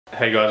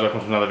Hey guys, welcome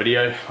to another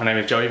video. My name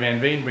is Joey Van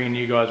Veen, bringing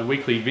you guys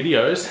weekly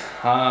videos.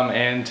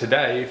 And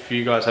today, if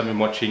you guys have been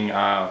watching any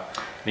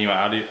of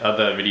my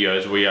other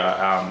videos, we are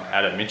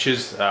out at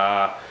Mitch's.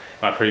 My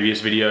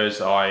previous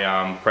videos,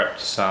 I prepped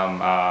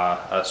some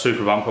a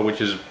super bumper,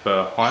 which is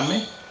behind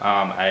me,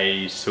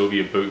 a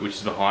Sylvia boot, which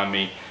is behind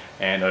me,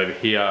 and over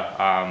here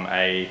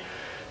a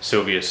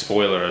Sylvia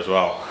spoiler as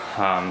well.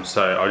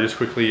 So I'll just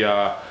quickly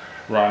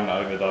run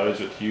over those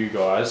with you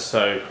guys.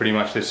 So pretty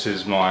much this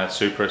is my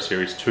Supra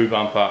Series 2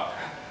 bumper,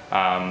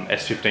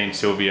 S15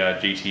 Sylvia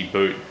GT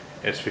boot,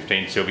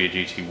 S15 Sylvia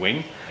GT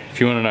wing.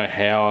 If you want to know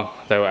how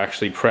they were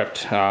actually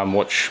prepped,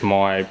 watch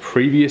my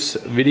previous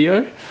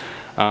video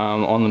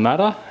on the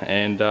matter,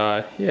 and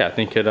yeah, I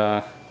think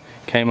it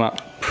came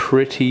up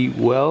pretty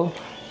well,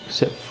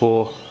 except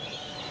for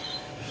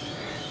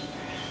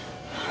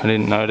I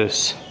didn't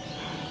notice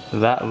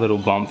that little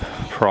bump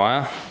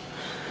prior,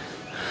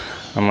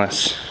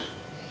 unless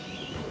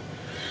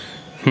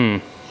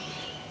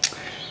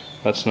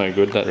that's no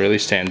good. That really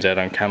stands out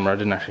on camera. I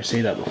didn't actually see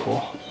that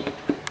before.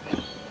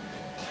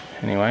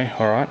 Anyway,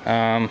 alright,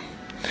 I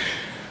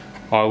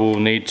will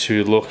need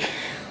to look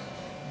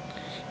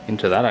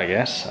into that, I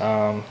guess.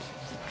 Yeah,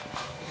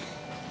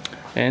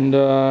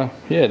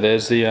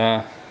 there's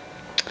the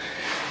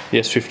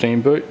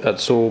S15 boot.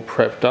 That's all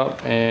prepped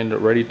up and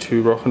ready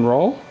to rock and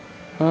roll.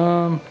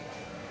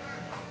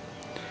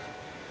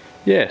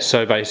 Yeah,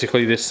 so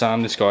basically this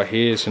guy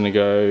here is going to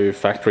go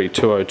factory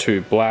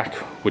 202 black,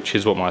 which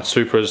is what my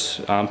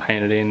Supra's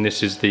painted in.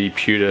 This is the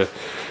pewter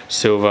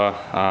silver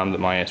that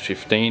my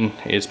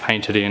S15 is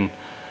painted in.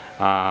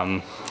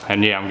 And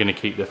yeah, I'm going to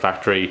keep the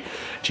factory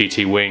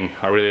GT wing.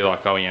 I really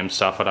like OEM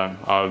stuff. I've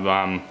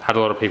had a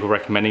lot of people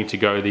recommending to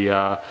go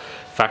the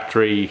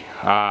factory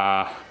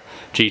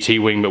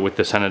GT wing, but with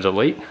the Senate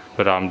Elite.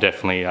 But I'm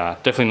definitely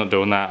not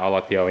doing that. I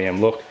like the OEM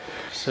look.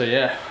 So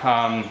yeah,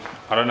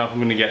 I don't know if I'm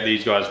going to get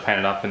these guys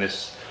painted up in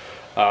this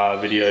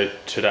video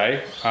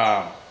today.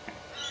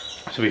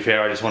 To be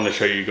fair, I just wanted to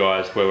show you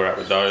guys where we're at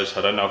with those.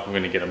 I don't know if I'm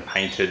going to get them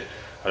painted.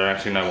 I don't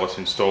actually know what's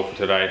in store for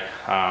today.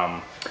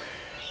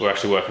 We're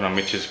actually working on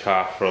Mitch's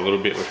car for a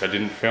little bit, which I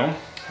didn't film.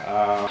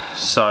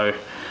 So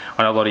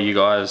I know a lot of you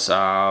guys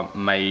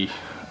may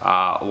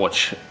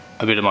watch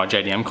a bit of my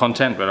JDM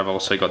content, but I've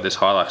also got this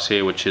Hilux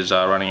here, which is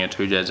running a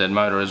 2JZ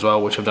motor as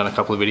well, which I've done a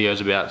couple of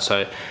videos about,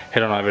 so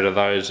head on over to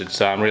those.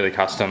 It's really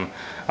custom.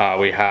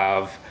 We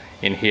have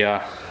in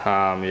here,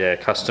 yeah,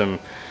 custom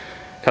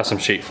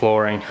sheet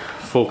flooring,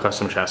 full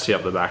custom chassis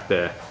up the back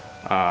there.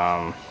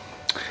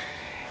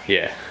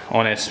 Yeah,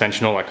 on-air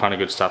suspension, all that kind of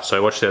good stuff.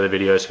 So watch the other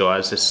videos,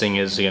 guys. This thing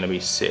is going to be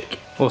sick.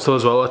 Also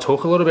as well, I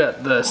talk a lot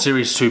about the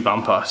Series 2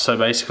 bumper. So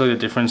basically the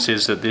difference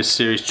is that this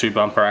Series 2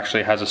 bumper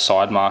actually has a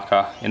side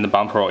marker in the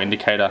bumper, or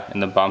indicator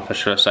in the bumper,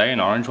 should I say, an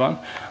orange one.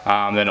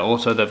 Then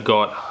also they've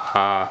got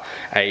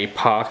a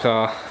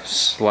Parker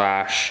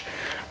slash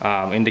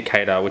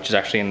indicator, which is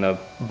actually in the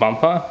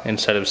bumper,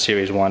 instead of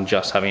Series 1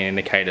 just having an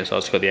indicator. So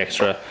it's got the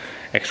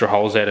extra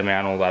holes there to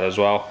mount all that as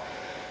well.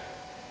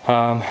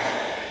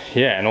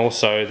 Yeah, and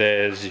also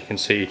there's, you can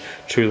see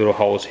two little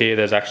holes here.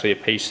 There's actually a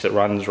piece that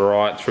runs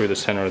right through the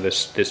center of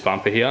this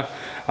bumper here.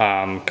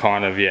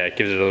 Kind of, yeah, it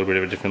gives it a little bit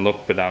of a different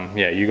look, but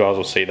yeah, you guys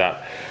will see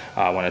that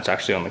when it's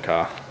actually on the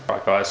car.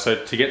 Alright guys,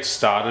 so to get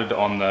started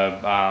on the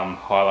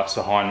Hilux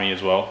behind me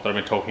as well, that I've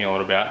been talking a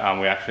lot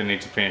about, we actually need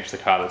to finish the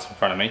car that's in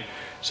front of me.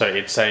 So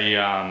it's a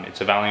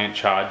Valiant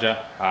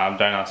Charger.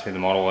 Don't ask me the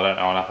model, I don't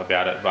know enough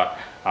about it, but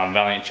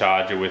Valiant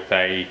Charger with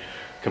a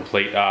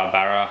complete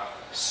Barra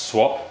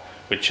swap,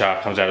 which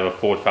comes out of a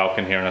Ford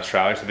Falcon here in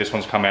Australia. So this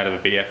one's come out of a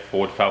BF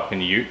Ford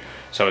Falcon Ute.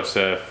 So it's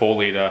a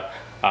 4-litre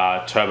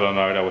turbo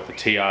motor with a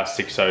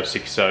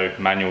TR6060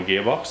 manual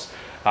gearbox.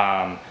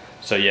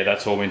 So yeah,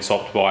 that's all been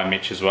swapped by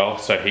Mitch as well.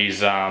 So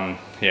he's yeah,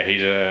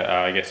 he's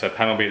I guess a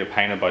panel beater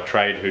painter by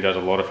trade who does a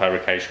lot of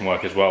fabrication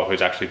work as well,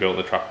 who's actually built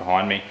the truck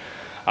behind me,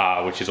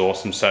 which is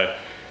awesome. So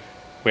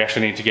we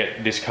actually need to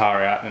get this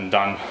car out and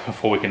done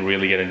before we can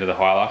really get into the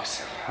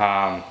Hilux.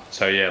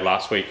 So yeah,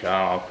 last week,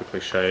 I'll quickly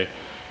show you.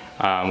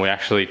 We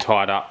actually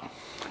tied up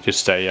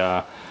just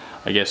a,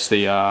 I guess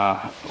the,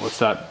 what's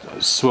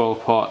that, swell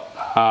pot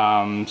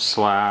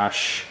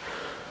slash,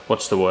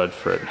 what's the word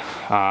for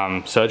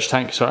it, surge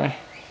tank, sorry.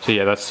 So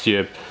yeah, that's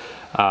your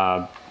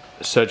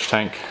surge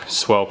tank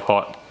swell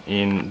pot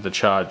in the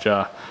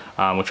Charger,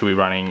 which will be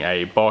running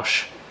a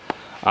Bosch,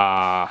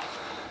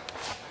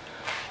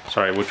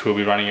 which will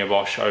be running a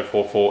Bosch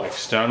 044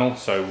 external,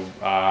 so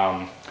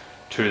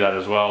to that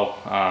as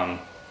well.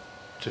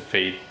 To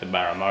feed the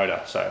Barra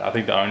motor. So I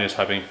think the owner's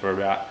hoping for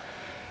about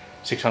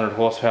 600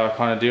 horsepower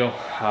kind of deal.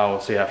 We'll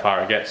see how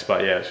far it gets,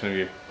 but yeah, it's going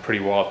to be a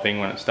pretty wild thing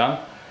when it's done.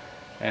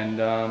 And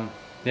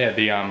yeah,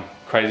 the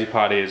crazy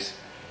part is,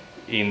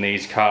 in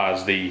these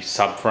cars, the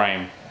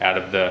subframe out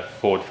of the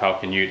Ford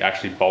Falcon Ute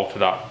actually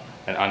bolted up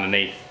and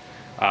underneath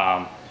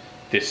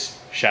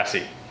this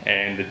chassis,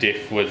 and the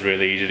diff was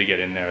really easy to get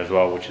in there as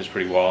well, which is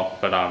pretty wild,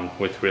 but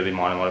with really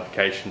minor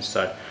modifications.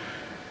 So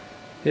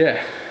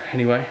yeah,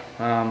 anyway,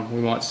 we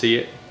might see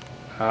it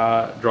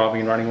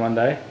driving and running one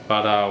day,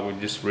 but we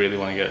just really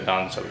want to get it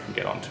done so we can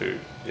get onto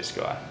this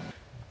guy.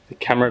 The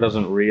camera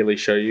doesn't really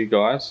show you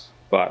guys,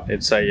 but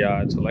it's a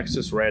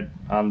Lexus red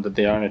that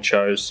the owner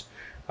chose.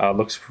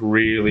 Looks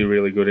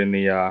really good in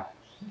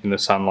the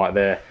sunlight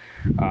there.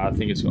 I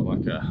think it's got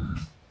like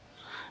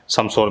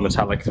some sort of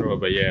metallic through it,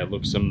 but yeah, it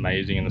looks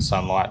amazing in the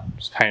sunlight.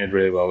 It's painted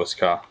really well, this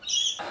car.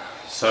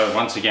 So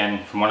once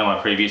again, from one of my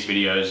previous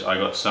videos, I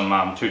got some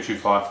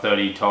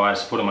 225/30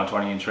 tyres to put on my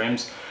 20-inch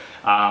rims.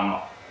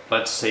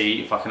 Let's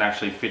see if I can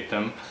actually fit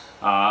them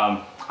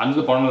under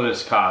the bottom of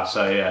this car.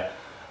 So yeah,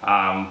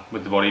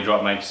 with the body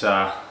drop makes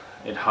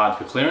it hard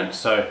for clearance.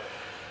 So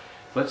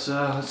let's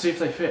see if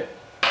they fit.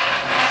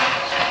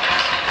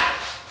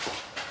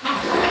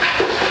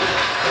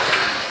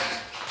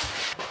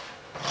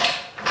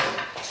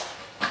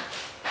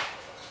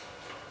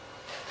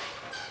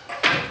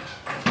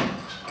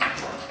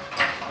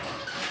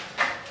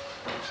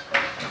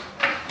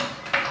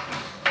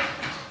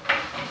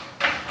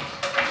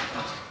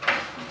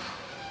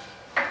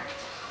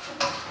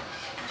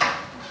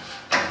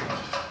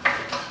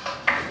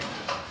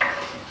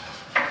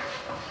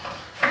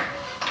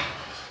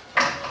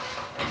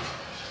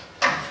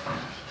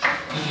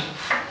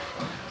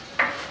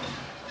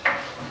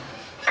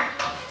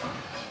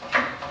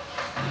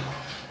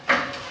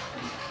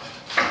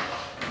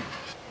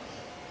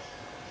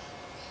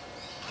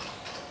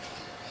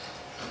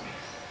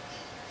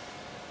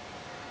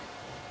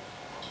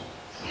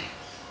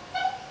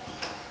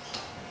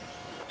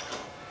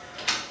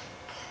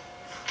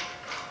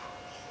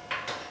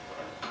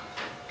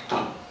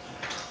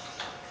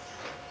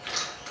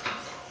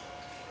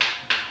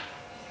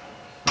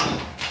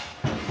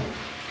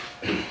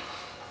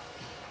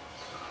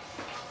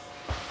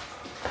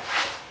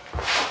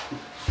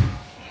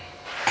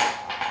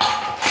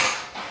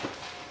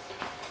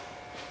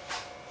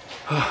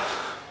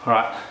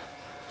 Alright,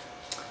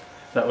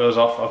 that wheel's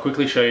off. I'll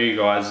quickly show you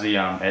guys the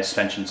air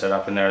suspension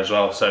setup in there as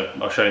well. So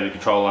I'll show you the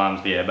control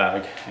arms, the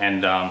airbag,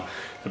 and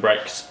the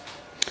brakes.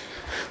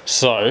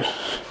 So,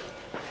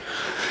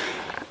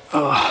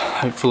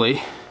 hopefully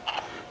you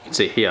can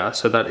see here.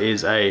 So that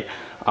is a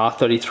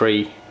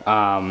R33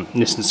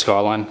 Nissan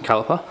Skyline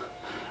caliper,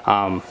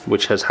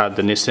 which has had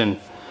the Nissan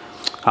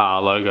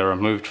logo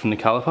removed from the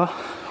caliper,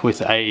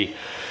 with a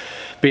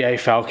BA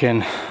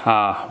Falcon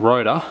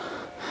rotor.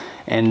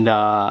 And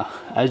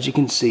as you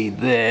can see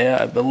there,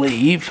 I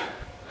believe,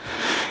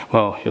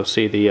 well, you'll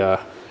see the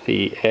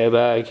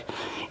airbag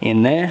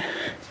in there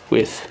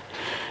with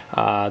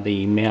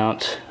the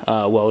mount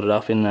welded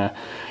up in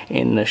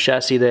the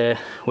chassis there,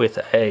 with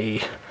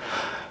a,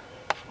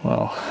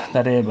 well,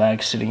 that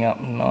airbag sitting up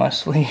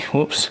nicely.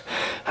 Whoops,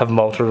 have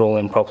bolted it all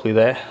in properly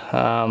there.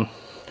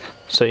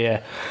 So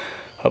yeah,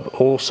 I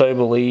also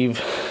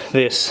believe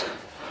this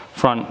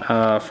front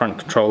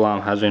control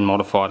arm has been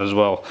modified as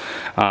well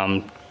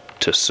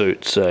to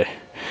suit. So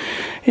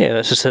yeah,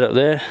 that's the setup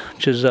there,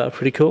 which is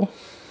pretty cool.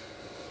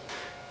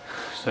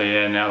 So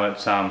yeah, now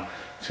let's go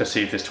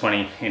see if this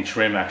 20-inch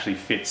rim actually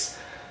fits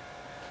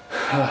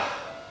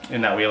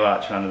in that wheel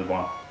arch and under the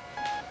bonnet.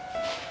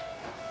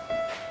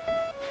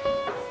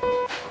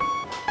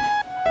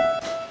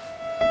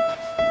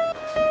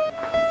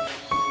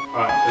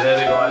 Alright, so there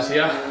the guys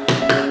here,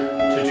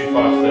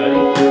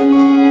 225/30.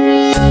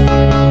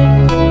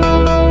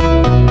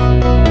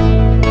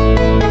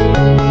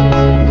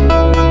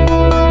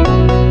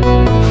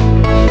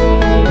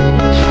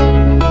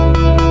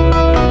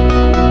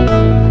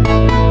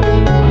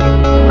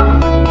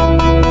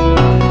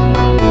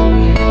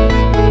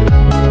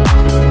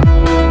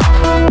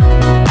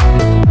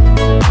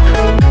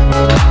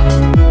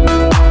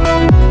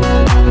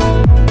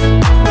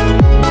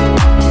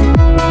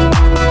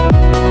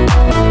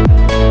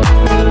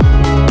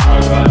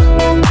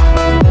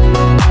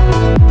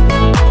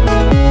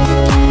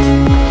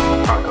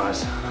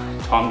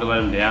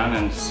 Down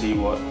and see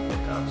what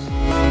it does.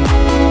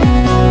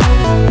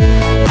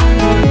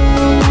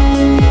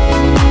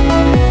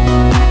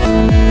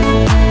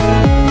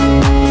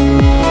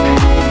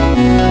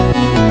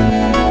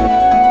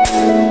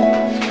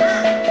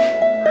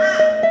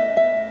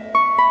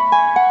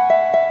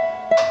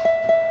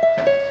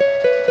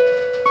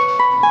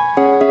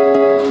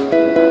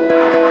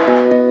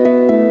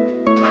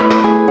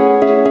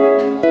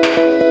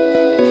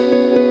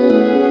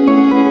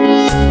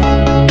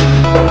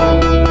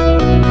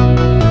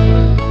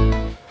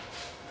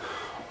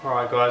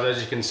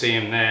 As you can see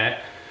in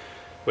there,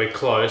 we're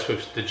close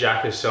with the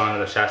jack is still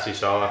under the chassis,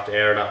 so I'll have to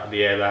air it up with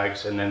the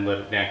airbags and then let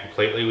it down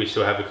completely. We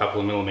still have a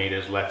couple of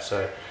millimeters left,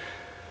 so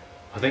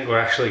I think we're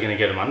actually going to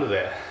get them under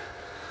there.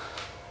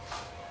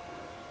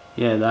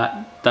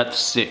 Yeah, that's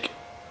sick.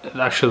 It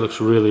actually looks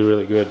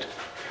really good.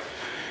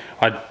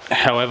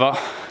 However,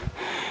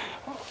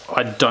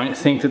 I don't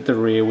think that the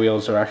rear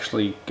wheels are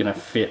actually going to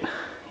fit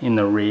in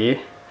the rear,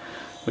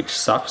 which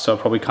sucks, so I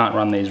probably can't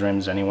run these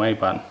rims anyway,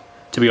 but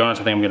to be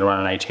honest, I think I'm going to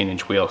run an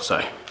 18-inch wheel,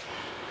 so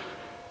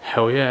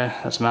hell yeah,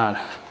 that's mad.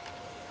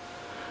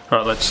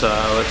 Alright, let's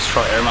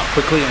try air them up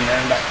quickly and air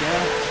them back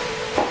down.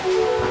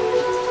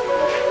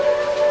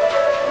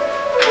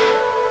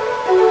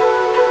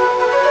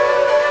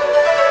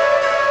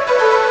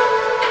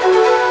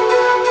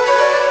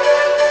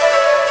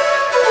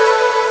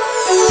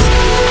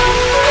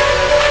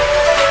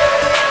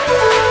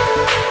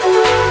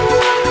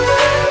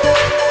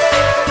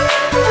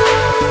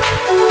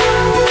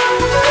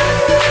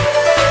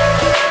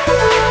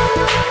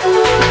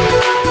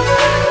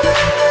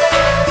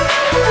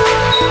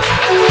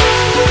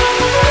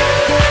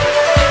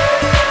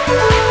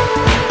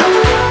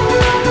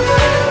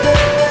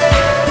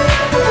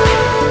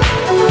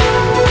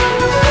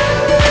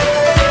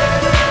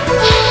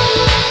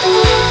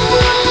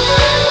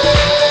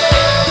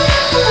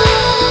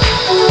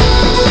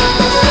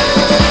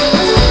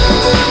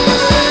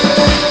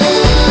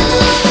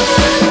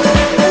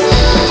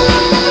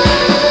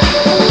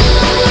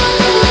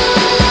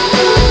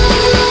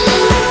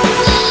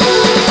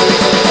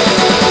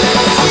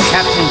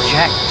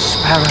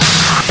 Alright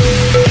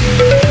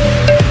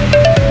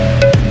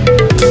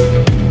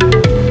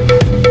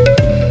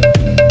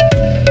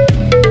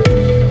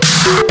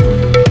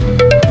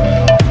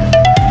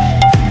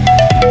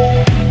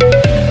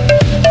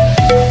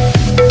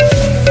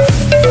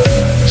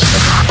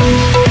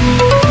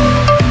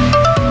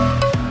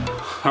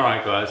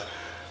guys,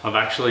 I've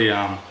actually,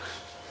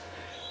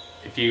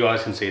 if you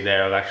guys can see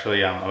there, I've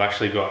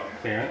actually got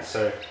clearance.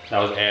 So that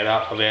was aired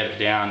up, I've aired it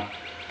down.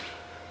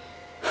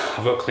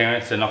 I've got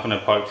clearance, they're not going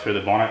to poke through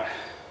the bonnet.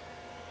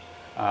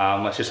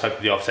 Let's just hope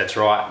the offset's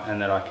right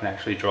and that I can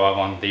actually drive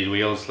on these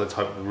wheels. Let's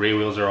hope the rear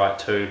wheels are right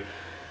too.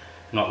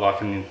 Not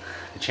liking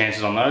the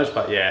chances on those,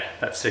 but yeah,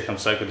 that's sick. I'm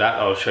stoked with that.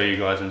 I'll show you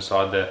guys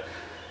inside the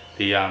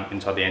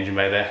inside the engine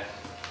bay there.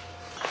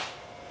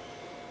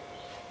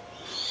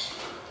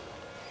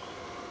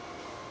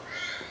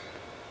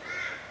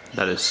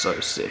 That is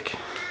so sick.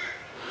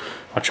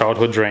 My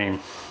childhood dream.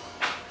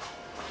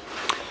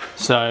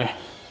 So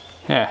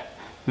yeah,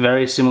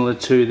 very similar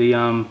to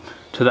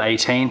the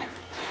 18.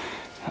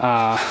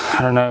 I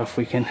don't know if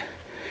we can,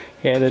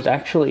 yeah,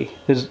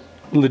 there's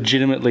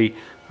legitimately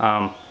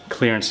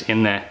clearance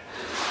in there.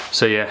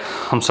 So yeah,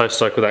 I'm so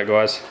stoked with that,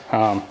 guys.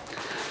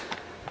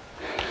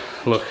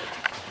 Look,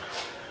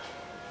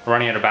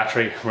 running out of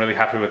battery, I'm really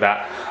happy with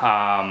that.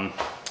 I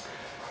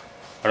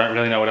don't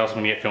really know what else I'm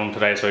gonna get filmed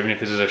today, so even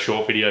if this is a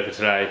short video for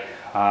today,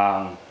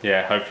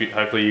 yeah,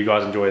 hopefully you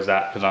guys enjoys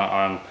that, because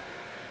I'm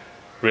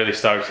really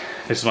stoked.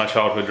 This is my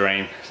childhood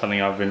dream,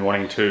 something I've been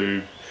wanting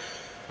to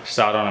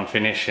start on and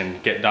finish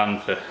and get done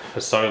for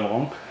so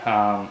long.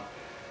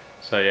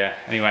 So yeah,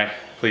 anyway,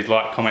 please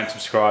like, comment,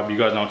 subscribe. You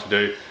guys know what to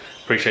do.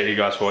 Appreciate you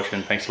guys for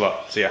watching. Thanks a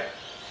lot. See ya.